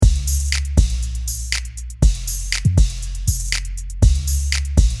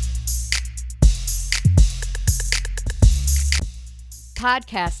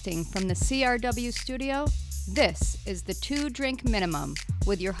Podcasting from the CRW studio, this is the Two Drink Minimum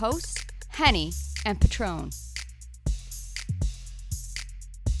with your hosts, Henny and Patron.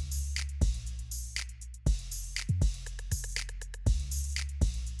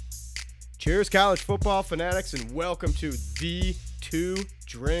 Cheers, college football fanatics, and welcome to the Two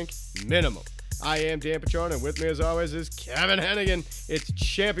Drink Minimum. I am Dan Patron, and with me as always is Kevin Hennigan. It's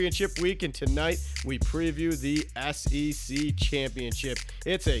championship week, and tonight we preview the SEC championship.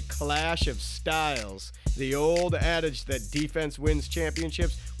 It's a clash of styles. The old adage that defense wins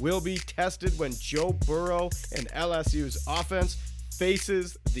championships will be tested when Joe Burrow and LSU's offense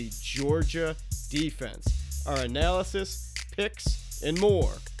faces the Georgia defense. Our analysis, picks, and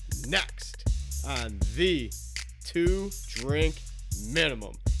more next on the Two Drink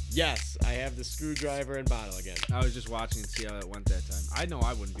Minimum. Yes, I have the screwdriver and bottle again. I was just watching to see how that went that time. I know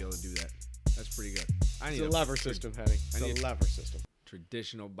I wouldn't be able to do that. That's pretty good. It's a lever system, Henny. It's a lever system.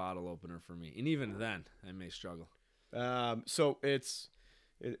 Traditional bottle opener for me. And even then, I may struggle. So it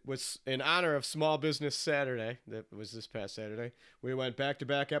was in honor of Small Business Saturday. That was this past Saturday. We went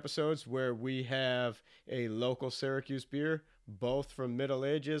back-to-back episodes where we have a local Syracuse beer, both from Middle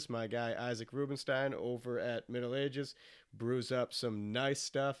Ages. My guy Isaac Rubenstein over at Middle Ages brews up some nice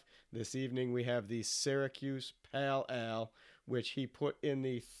stuff. This evening we have the Syracuse Pale Ale, which he put in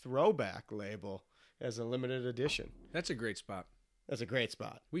the throwback label as a limited edition. That's a great spot. That's a great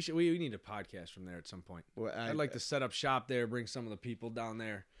spot. We need a podcast from there at some point. Well, I'd like to set up shop there, bring some of the people down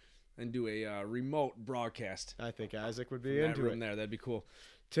there, and do a remote broadcast. I think Isaac would be into it. There, that'd be cool.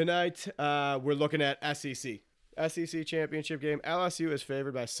 Tonight we're looking at SEC championship game. LSU is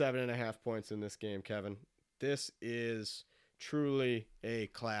favored by 7.5 points in this game, Kevin. This is truly a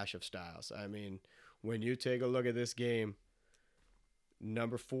clash of styles. I mean, when you take a look at this game,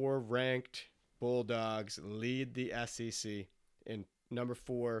 number 4 ranked Bulldogs lead the SEC, and number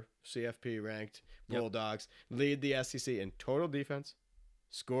 4 CFP ranked Bulldogs lead the SEC in total defense,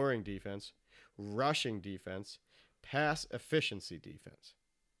 scoring defense, rushing defense, pass efficiency defense.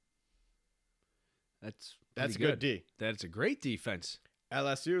 That's a good D. That's a great defense.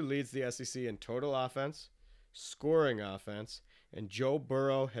 LSU leads the SEC in total offense, scoring offense, and Joe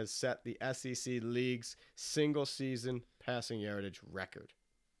Burrow has set the SEC League's single-season passing yardage record.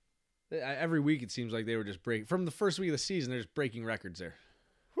 Every week it seems like they were just breaking. From the first week of the season, they're just breaking records there.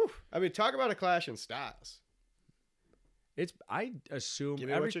 Whew. I mean, talk about a clash in styles. I assume Give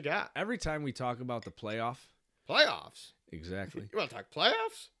me what you got. Every time we talk about the playoffs. You Exactly. want to talk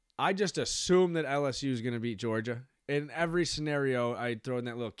playoffs? I just assume that LSU is going to beat Georgia. In every scenario, I throw in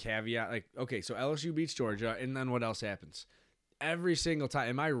that little caveat. Like, okay, so LSU beats Georgia, and then what else happens? Every single time.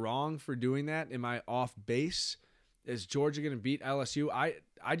 Am I wrong for doing that? Am I off base? Is Georgia going to beat LSU?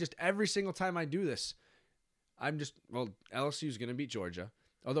 I just, every single time I do this, LSU is going to beat Georgia.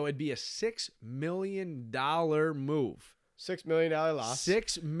 Although it'd be a $6 million move. $6 million loss.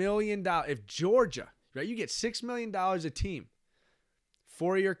 $6 million. If Georgia, right, you get $6 million a team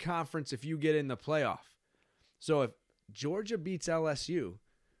for your conference if you get in the playoff. So if Georgia beats LSU,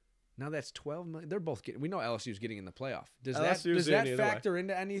 now that's $12 million. They're both getting. We know LSU's getting in the playoff. Does that factor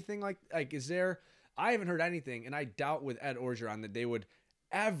into anything? Like is there? I haven't heard anything, and I doubt with Ed Orgeron that they would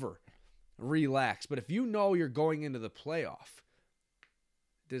ever relax. But if you know you're going into the playoff,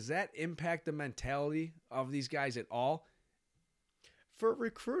 does that impact the mentality of these guys at all? For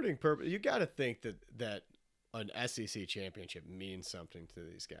recruiting purpose, you got to think that an SEC championship means something to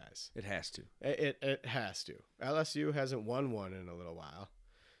these guys. It has to. It has to. LSU hasn't won one in a little while.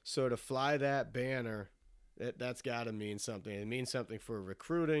 So to fly that banner, that's got to mean something. It means something for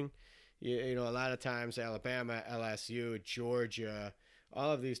recruiting. You know, a lot of times Alabama, LSU, Georgia,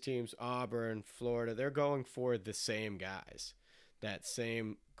 all of these teams, Auburn, Florida, they're going for the same guys, that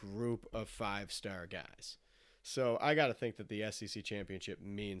same group of 5-star guys. So I got to think that the SEC championship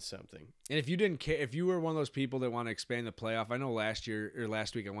means something. And if you didn't care, if you were one of those people that want to expand the playoff, I know last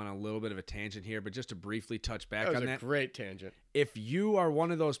week I went on a little bit of a tangent here, but just to briefly touch back on that. That was a great tangent. If you are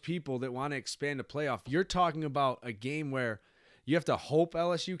one of those people that want to expand the playoff, you're talking about a game where you have to hope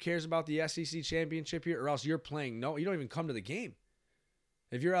LSU cares about the SEC championship here, or else you're playing. No, you don't even come to the game.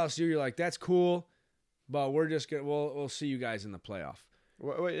 If you're LSU, you're like, that's cool, but we're just gonna we'll see you guys in the playoff.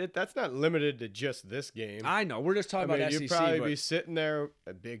 Wait, that's not limited to just this game. I know. We're just talking about SEC. You'd probably be sitting there,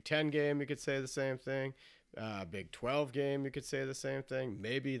 a Big Ten game, you could say the same thing. Big 12 game, you could say the same thing.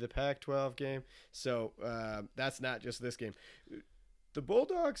 Maybe the Pac-12 game. So that's not just this game.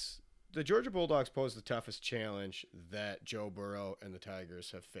 The Georgia Bulldogs pose the toughest challenge that Joe Burrow and the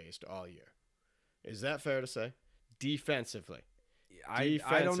Tigers have faced all year. Is that fair to say? Defensively. I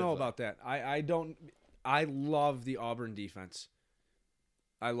don't know about that. I love the Auburn defense.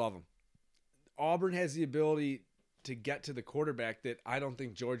 I love them. Auburn has the ability to get to the quarterback that I don't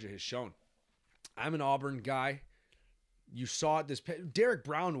think Georgia has shown. I'm an Auburn guy. You saw it Derek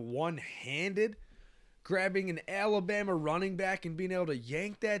Brown one-handed grabbing an Alabama running back and being able to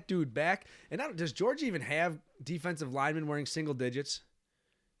yank that dude back. And does Georgia even have defensive linemen wearing single digits?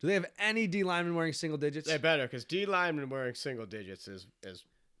 Do they have any D linemen wearing single digits? They better, because D linemen wearing single digits is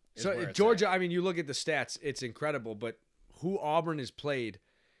so where it's Georgia, at. I mean, you look at the stats, it's incredible. But who Auburn has played,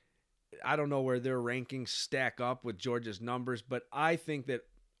 I don't know where their rankings stack up with Georgia's numbers, but I think that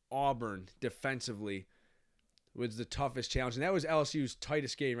Auburn defensively was the toughest challenge. And that was LSU's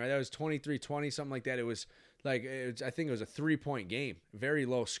tightest game, right? That was 23-20, something like that. It was like, I think it was a 3-point game. Very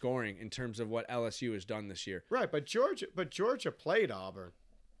low scoring in terms of what LSU has done this year. Right, but Georgia played Auburn.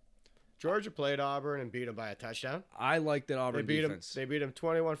 Georgia played Auburn and beat them by a touchdown. I like that Auburn defense. They beat them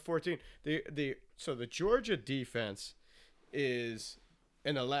 21-14. So the Georgia defense is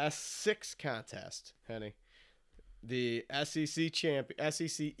in the last 6 contests, Henny. The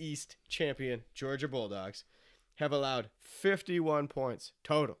SEC East champion Georgia Bulldogs have allowed 51 points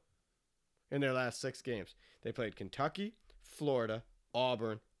total in their last 6 games. They played Kentucky, Florida,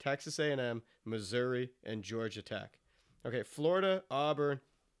 Auburn, Texas A&M, Missouri, and Georgia Tech. Okay, Florida, Auburn,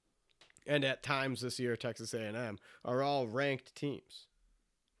 and at times this year Texas A&M are all ranked teams.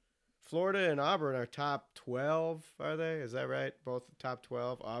 Florida and Auburn are top 12, are they? Is that right? Both top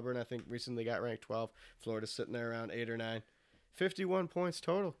 12. Auburn, I think, recently got ranked 12. Florida's sitting there around 8 or 9. 51 points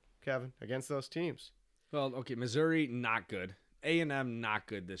total, Kevin, against those teams. Well, okay, Missouri, not good. A&M, not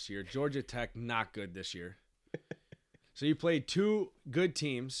good this year. Georgia Tech, not good this year. So you played 2 good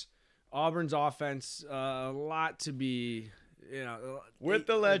teams. Auburn's offense, a lot to be, with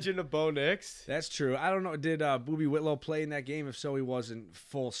the legend of Bo Nix. That's true. I don't know. Did Boobie Whitlow play in that game? If so, he wasn't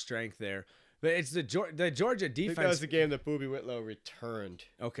full strength there. But it's the Georgia defense. I think that was the game that Boobie Whitlow returned.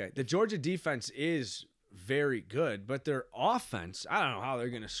 Okay. The Georgia defense is very good, but their offense, I don't know how they're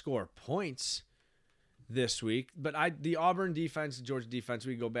going to score points this week. But the Auburn defense, Georgia defense,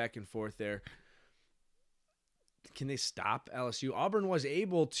 we go back and forth there. Can they stop LSU? Auburn was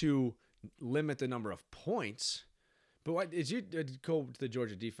able to limit the number of points. But what did you go to the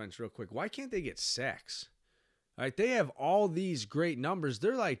Georgia defense real quick? Why can't they get sacks? All right, they have all these great numbers.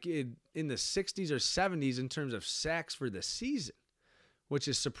 They're like in the 60s or 70s in terms of sacks for the season, which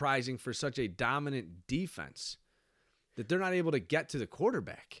is surprising for such a dominant defense that they're not able to get to the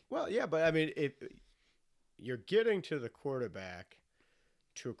quarterback. Well, yeah, but I mean, if you're getting to the quarterback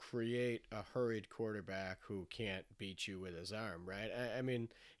to create a hurried quarterback who can't beat you with his arm, right? I mean,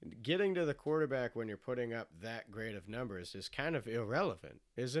 getting to the quarterback when you're putting up that great of numbers is kind of irrelevant,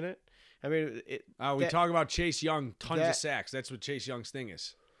 isn't it? I mean, we talk about Chase Young, tons of sacks. That's what Chase Young's thing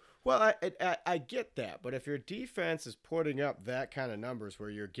is. Well, I get that, but if your defense is putting up that kind of numbers where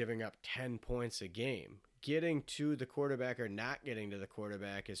you're giving up 10 points a game, getting to the quarterback or not getting to the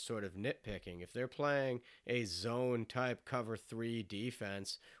quarterback is sort of nitpicking. If they're playing a zone type cover 3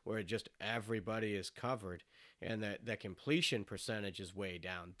 defense where just everybody is covered and that completion percentage is way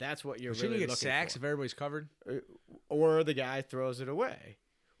down, that's what you're really looking for. Shouldn't you get sacks if everybody's covered? Or the guy throws it away.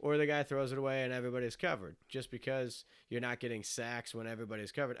 Or the guy throws it away and everybody's covered. Just because you're not getting sacks when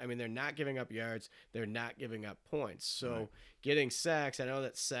everybody's covered. I mean, they're not giving up yards. They're not giving up points. So getting sacks, I know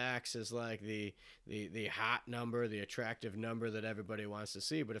that sacks is like the hot number, the attractive number that everybody wants to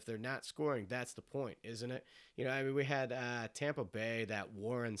see. But if they're not scoring, that's the point, isn't it? I mean, we had Tampa Bay, that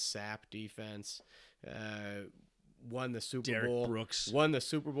Warren Sapp defense, won the Super Derek Bowl. Brooks won the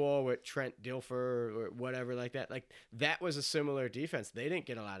Super Bowl with Trent Dilfer or whatever like that. Like, that was a similar defense. They didn't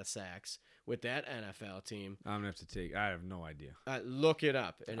get a lot of sacks with that NFL team. I'm going to have I have no idea. Look it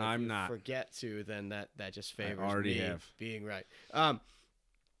up. And if I'm you not. forget to, then that just favors being right.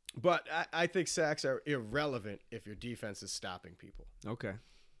 But I think sacks are irrelevant if your defense is stopping people. Okay.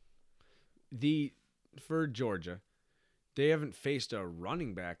 For Georgia, they haven't faced a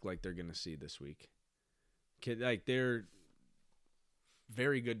running back like they're going to see this week. Like, they're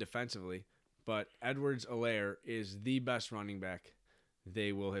very good defensively, but Edwards-Helaire is the best running back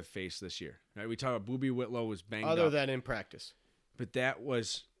they will have faced this year. Right? We talk about Boobie Whitlow was banged up. Other than in practice. But that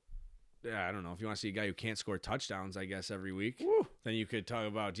was, I don't know, if you want to see a guy who can't score touchdowns, I guess, every week, Woo. then you could talk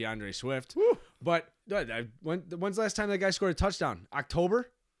about DeAndre Swift. Woo. But when's the last time that guy scored a touchdown? October?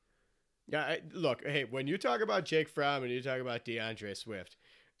 Yeah, look, hey, when you talk about Jake Fromm and you talk about DeAndre Swift,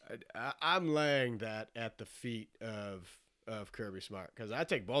 I'm laying that at the feet of Kirby Smart, because I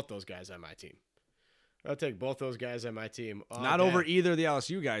take both those guys on my team. I'll take both those guys on my team. Not over either of the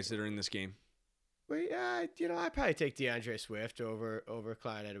LSU guys that are in this game. Well, yeah, I'd probably take DeAndre Swift over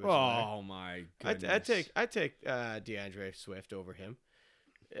Clyde Edwards. Oh my goodness! I take DeAndre Swift over him.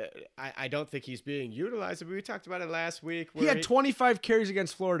 I don't think he's being utilized. I mean, we talked about it last week. He had 25 carries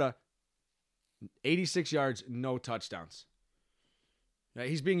against Florida, 86 yards, no touchdowns. Right,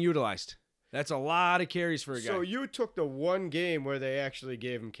 he's being utilized. That's a lot of carries for a guy. So you took the one game where they actually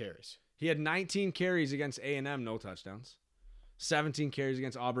gave him carries. He had 19 carries against A&M, no touchdowns. 17 carries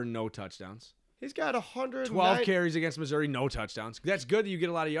against Auburn, no touchdowns. He's got 12 carries against Missouri, no touchdowns. That's good that you get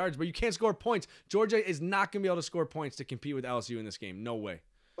a lot of yards, but you can't score points. Georgia is not going to be able to score points to compete with LSU in this game. No way.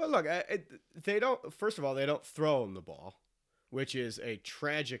 Well, look, they don't. First of all, they don't throw him the ball, which is a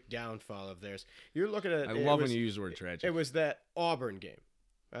tragic downfall of theirs. You're looking at. I love when you use the word tragic. It was that Auburn game.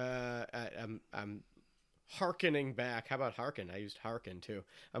 I'm hearkening back. How about hearken? I used hearken too.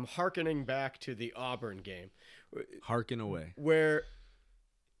 I'm hearkening back to the Auburn game. Hearken away. Where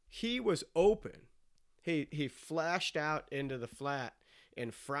he was open. He flashed out into the flat,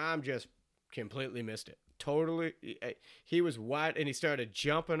 and Fromm just completely missed it. Totally. He was wide, and he started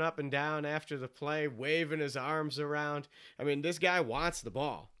jumping up and down after the play, waving his arms around. I mean, this guy wants the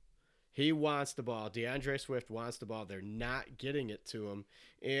ball. He wants the ball. DeAndre Swift wants the ball. They're not getting it to him.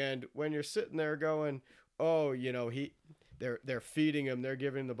 And when you're sitting there going, oh, they're feeding him, they're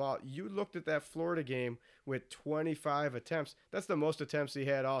giving him the ball. You looked at that Florida game with 25 attempts. That's the most attempts he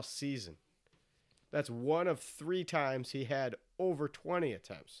had all season. That's one of 3 times he had over 20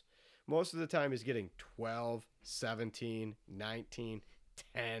 attempts. Most of the time he's getting 12, 17, 19,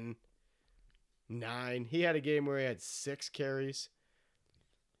 10, 9. He had a game where he had 6 carries.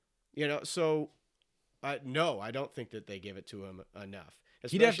 So no, I don't think that they give it to him enough.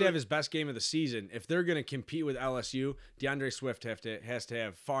 He'd have to have his best game of the season. If they're going to compete with LSU, DeAndre Swift has to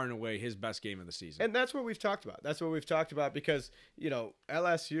have far and away his best game of the season. And that's what we've talked about. Because,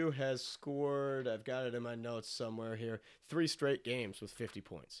 LSU has scored, I've got it in my notes somewhere here, 3 straight games with 50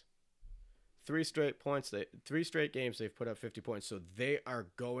 points. 3 straight games they've put up 50 points. So they are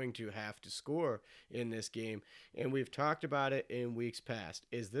going to have to score in this game. And we've talked about it in weeks past.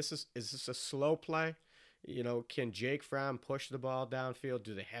 Is this a slow play? Can Jake Fromm push the ball downfield?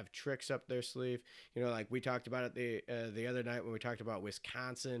 Do they have tricks up their sleeve? Like we talked about it the other night when we talked about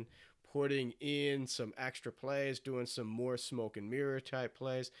Wisconsin putting in some extra plays, doing some more smoke and mirror type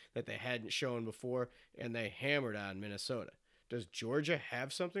plays that they hadn't shown before, and they hammered on Minnesota. Does Georgia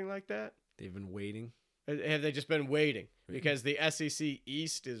have something like that? They've been waiting. Have they just been waiting? Because the SEC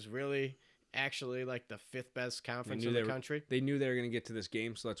East is really actually like the 5th best conference in the country. They knew they were going to get to this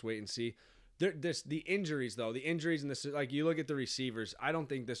game, so let's wait and see. The injuries, though, and this, like you look at the receivers, I don't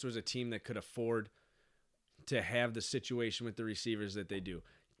think this was a team that could afford to have the situation with the receivers that they do.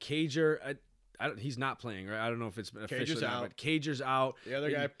 Cager, he's not playing, right? I don't know if it's officially out, but Cager's out. The other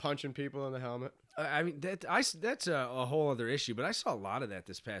guy punching people in the helmet. I mean, that's a whole other issue, but I saw a lot of that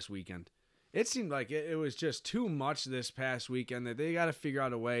this past weekend. It seemed like it was just too much this past weekend that they got to figure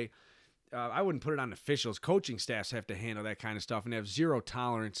out a way. I wouldn't put it on officials. Coaching staffs have to handle that kind of stuff and have zero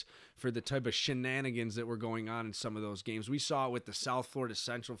tolerance for the type of shenanigans that were going on in some of those games. We saw it with the South Florida,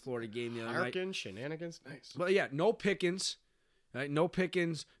 Central Florida game the other night. Shenanigans? Nice. But yeah, no Pickens. Right? No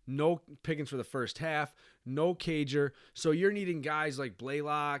Pickens for the first half, no Cager. So you're needing guys like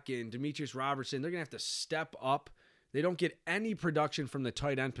Blaylock and Demetrius Robertson. They're going to have to step up. They don't get any production from the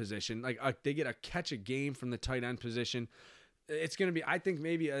tight end position. They get a catch a game from the tight end position. It's going to be, I think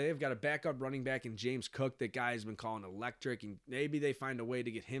maybe they've got a backup running back in James Cook. That guy has been calling electric, and maybe they find a way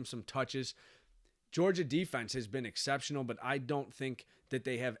to get him some touches. Georgia defense has been exceptional, but I don't think that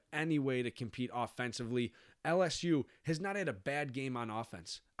they have any way to compete offensively. LSU has not had a bad game on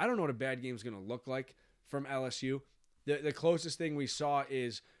offense. I don't know what a bad game is going to look like from LSU. The closest thing we saw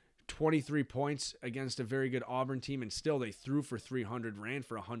is 23 points against a very good Auburn team, and still they threw for 300, ran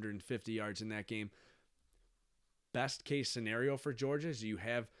for 150 yards in that game. Best case scenario for Georgia is you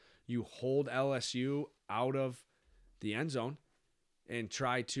hold LSU out of the end zone and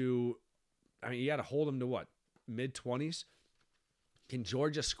try to, you got to hold them to what? Mid-20s? Can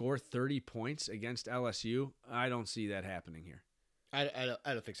Georgia score 30 points against LSU? I don't see that happening here. I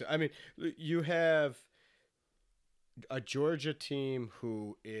don't think so. I mean, you have a Georgia team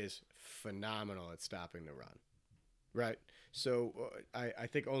who is phenomenal at stopping the run, right? So I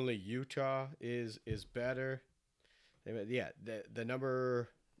think only Utah is better. Yeah, the number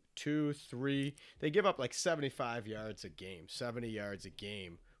 2, 3, they give up like 75 yards a game, 70 yards a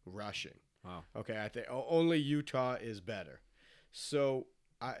game rushing. Wow. Okay, I think only Utah is better. So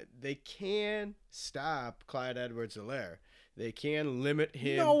they can stop Clyde Edwards-Helaire. They can limit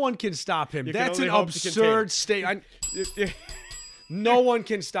him. No one can stop him. That's an absurd statement. No one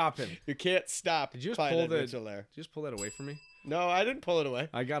can stop him. You can't stop Clyde Edwards-Helaire. Did you just pull that away from me? No, I didn't pull it away.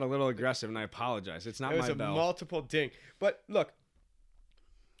 I got a little aggressive, and I apologize. It's not my bell. It was a multiple ding. But look,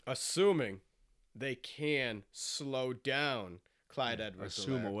 assuming they can slow down Clyde Edwards-Helaire.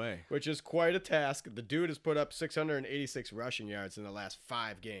 Assume away. Which is quite a task. The dude has put up 686 rushing yards in the last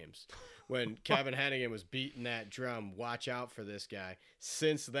 5 games. When Kevin Hennigan was beating that drum, watch out for this guy.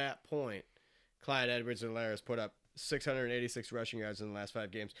 Since that point, Clyde Edwards-Helaire has put up 686 rushing yards in the last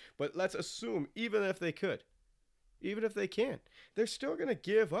 5 games. But let's assume, even if they can, they're still going to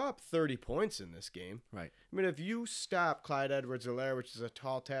give up 30 points in this game. Right. I mean, if you stop Clyde Edwards-Helaire, which is a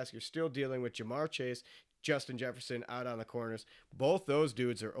tall task, you're still dealing with Jamar Chase, Justin Jefferson out on the corners. Both those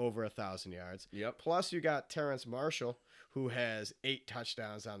dudes are over 1,000 yards. Yep. Plus, you got Terrence Marshall, who has 8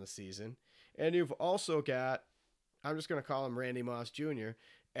 touchdowns on the season. And you've also got, I'm just going to call him Randy Moss Jr.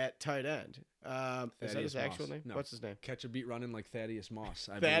 at tight end. Is that his actual name? No. What's his name? Catch a beat running like Thaddeus Moss.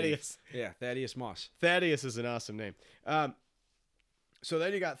 Thaddeus. Believe. Yeah, Thaddeus Moss. Thaddeus is an awesome name. So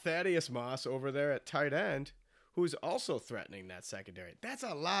then you got Thaddeus Moss over there at tight end, who's also threatening that secondary. That's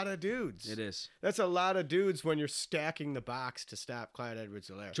a lot of dudes. It is. That's a lot of dudes when you're stacking the box to stop Clyde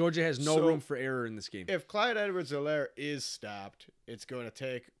Edwards-Helaire. Georgia has no room for error in this game. If Clyde Edwards-Helaire is stopped, it's going to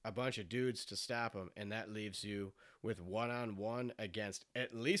take a bunch of dudes to stop him, and that leaves you with one-on-one against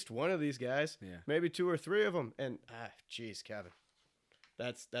at least one of these guys, maybe 2 or 3 of them. And, geez, Kevin,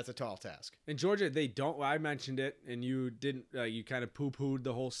 that's a tall task. In Georgia, they don't. I mentioned it, and you didn't. You kind of poo-pooed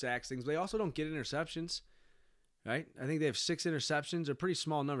the whole sacks things. But they also don't get interceptions. Right? I think they have 6 interceptions, a pretty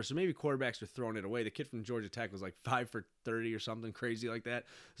small number. So maybe quarterbacks are throwing it away. The kid from Georgia Tech was like 5 for 30 or something crazy like that.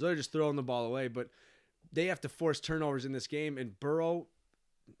 So they're just throwing the ball away. But they have to force turnovers in this game. And Burrow,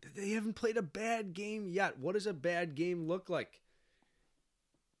 they haven't played a bad game yet. What does a bad game look like?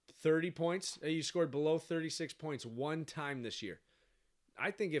 30 points? You scored below 36 points one time this year. I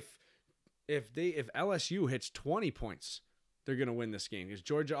think if LSU hits 20 points, they're going to win this game. Because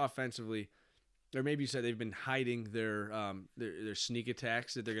Georgia offensively, or maybe you said they've been hiding their sneak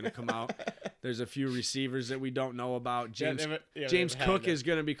attacks that they're going to come out. There's a few receivers that we don't know about. James Cook is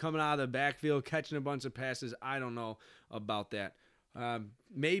going to be coming out of the backfield, catching a bunch of passes. I don't know about that.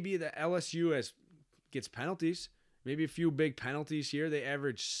 Maybe the LSU gets penalties. Maybe a few big penalties here. They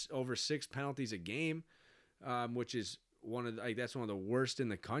average over 6 penalties a game, which is that's one of the worst in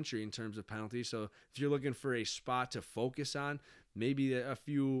the country in terms of penalties. So if you're looking for a spot to focus on, maybe a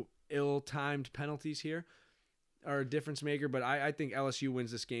few ill-timed penalties here are a difference maker, but I think LSU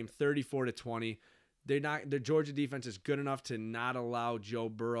wins this game 34-20. The Georgia defense is good enough to not allow Joe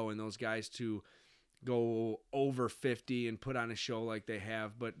Burrow and those guys to go over 50 and put on a show like they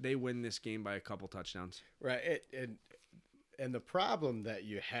have, but they win this game by a couple touchdowns. Right. And the problem that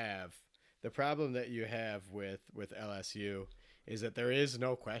you have with LSU is that there is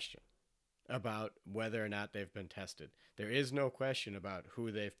no question about whether or not they've been tested. There is no question about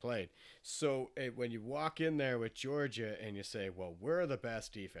who they've played. So when you walk in there with Georgia and you say, well, we're the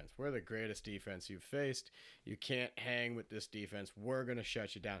best defense, we're the greatest defense you've faced, you can't hang with this defense, we're going to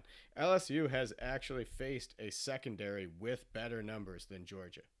shut you down. LSU has actually faced a secondary with better numbers than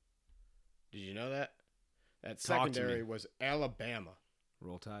Georgia. Did you know that? That secondary was Alabama.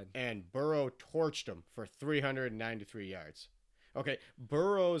 Roll Tide. And Burrow torched them for 393 yards. Okay,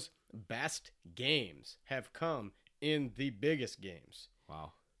 Burrow's best games have come in the biggest games.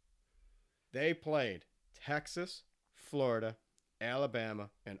 Wow. They played Texas, Florida, Alabama,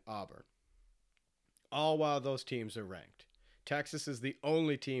 and Auburn. All while those teams are ranked. Texas is the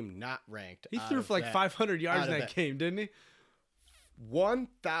only team not ranked. He threw for like 500 yards in that game, didn't he?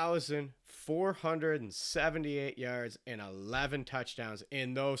 1,478 yards and 11 touchdowns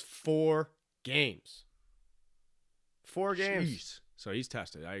in those 4 games. 4 games. Jeez. So he's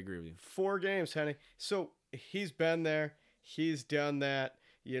tested. I agree with you. 4 games, honey. So he's been there. He's done that.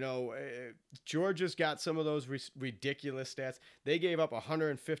 You know, Georgia's got some of those ridiculous stats. They gave up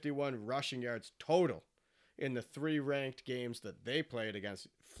 151 rushing yards total in the 3 ranked games that they played against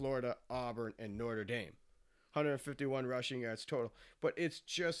Florida, Auburn, and Notre Dame. 151 rushing yards total. But it's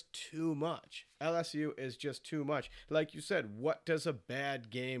just too much. LSU is just too much. Like you said, what does a bad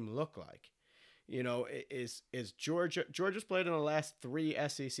game look like? You know, is Georgia's played in the last 3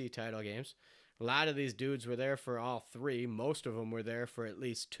 SEC title games. A lot of these dudes were there for all 3. Most of them were there for at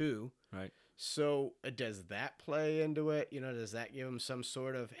least 2. Right. So does that play into it? You know, does that give them some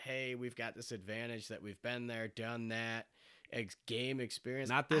sort of, hey, we've got this advantage that we've been there, done that, game experience?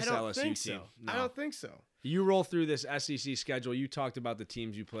 Not this LSU team. So. No. I don't think so. You roll through this SEC schedule. You talked about the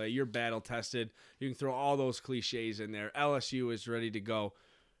teams you play. You're battle tested. You can throw all those cliches in there. LSU is ready to go.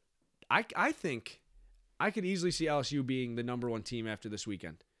 I think I could easily see LSU being the number 1 team after this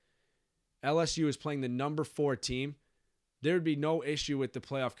weekend. LSU is playing the number 4 team. There would be no issue with the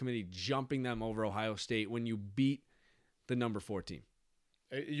playoff committee jumping them over Ohio State when you beat the number 4 team.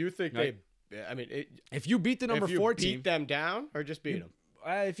 You think Right. If you beat the number if you 4 beat team, them down or just beat them?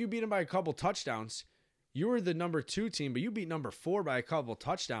 if you beat them by a couple touchdowns, you were the number 2 team, but you beat number 4 by a couple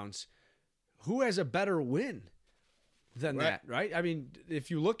touchdowns. Who has a better win than Right. that, right? I mean, if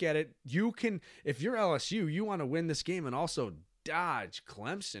you look at it, you can, if you're LSU, you want to win this game and also dodge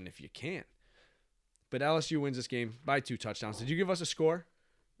Clemson if you can. But LSU wins this game by 2 touchdowns. Did you give us a score?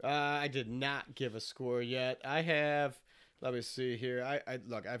 I did not give a score yet. I have. Let me see here.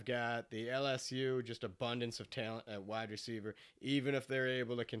 I've got the LSU, just abundance of talent at wide receiver. Even if they're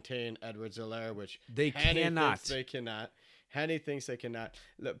able to contain Edwards-Helaire, which They Henny cannot. thinks they cannot. Henny thinks they cannot.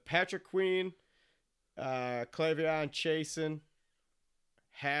 Look, Patrick Queen, Clavion Chasen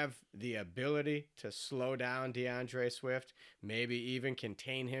have the ability to slow down DeAndre Swift, maybe even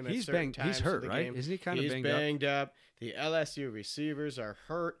contain him at certain times. He's hurt, of the right? game. Isn't he kind of He's banged up? up. The LSU receivers are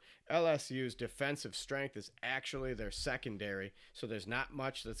hurt. LSU's defensive strength is actually their secondary, so there's not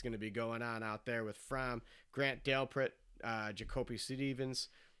much that's going to be going on out there with Fromm, Grant Delpit, Jacoby Stevens,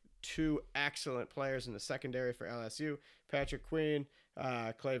 2 excellent players in the secondary for LSU. Patrick Queen,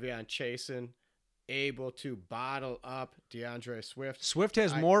 Clavion Chasen, able to bottle up DeAndre Swift. Swift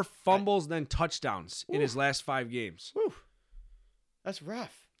has more fumbles than touchdowns in his last 5 games. Whew. That's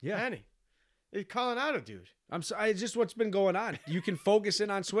rough. Yeah. Henny. He's calling out a dude. I'm sorry, it's just what's been going on. You can focus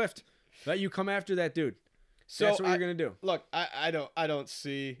in on Swift. Right? You come after that dude. So That's what you're gonna do. Look, I don't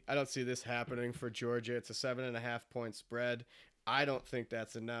see this happening for Georgia. It's a 7.5 point spread. I don't think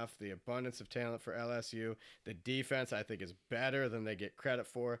that's enough. The abundance of talent for LSU. The defense, I think, is better than they get credit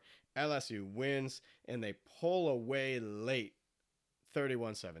for. LSU wins, and they pull away late,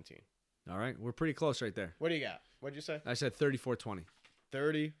 31-17. All right, we're pretty close right there. What do you got? What'd you say? I said 34-20.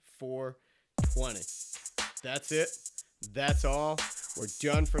 34-20. That's it. That's all. We're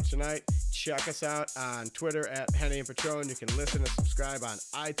done for tonight. Check us out on Twitter at Henny and Patron. You can listen and subscribe on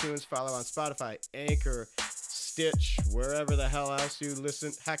iTunes. Follow on Spotify, Anchor, Stitch, wherever the hell else you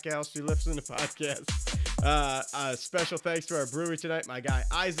listen. Heck else you listen to podcasts. Special thanks to our brewery tonight, my guy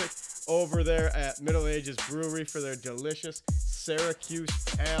Isaac over there at Middle Ages Brewery for their delicious Syracuse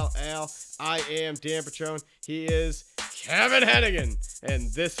Pale Ale. I am Dan Patron. He is Kevin Hennigan.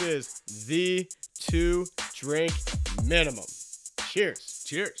 And this is the 2 Drink Minimum. Cheers.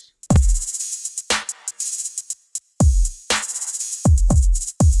 Cheers.